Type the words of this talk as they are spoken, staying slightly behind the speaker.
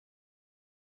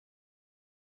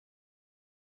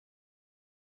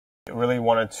really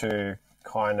wanted to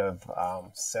kind of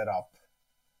set up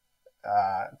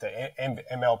the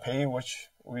MLP, which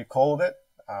we called it.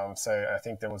 So I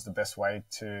think that was the best way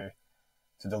to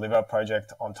deliver a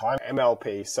project on time.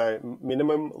 MLP, so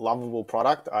minimum lovable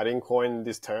product. I didn't coin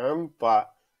this term,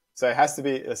 but so it has to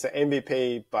be, it's an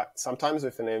MVP, but sometimes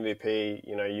with an MVP,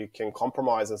 you know, you can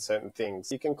compromise on certain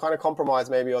things. You can kind of compromise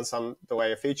maybe on the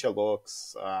way a feature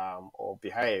looks or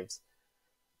behaves.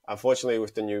 Unfortunately,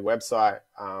 with the new website,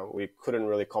 we couldn't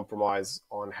really compromise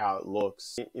on how it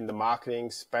looks. In the marketing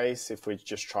space, if we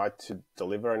just tried to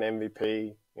deliver an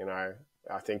MVP, you know,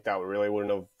 I think that really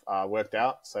wouldn't have worked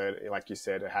out. So like you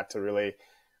said, it had to really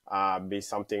be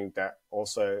something that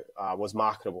also was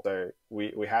marketable. So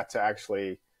we had to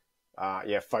actually,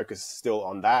 focus still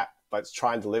on that, but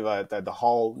try and deliver the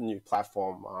whole new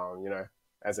platform, you know,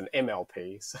 as an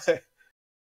MLP. So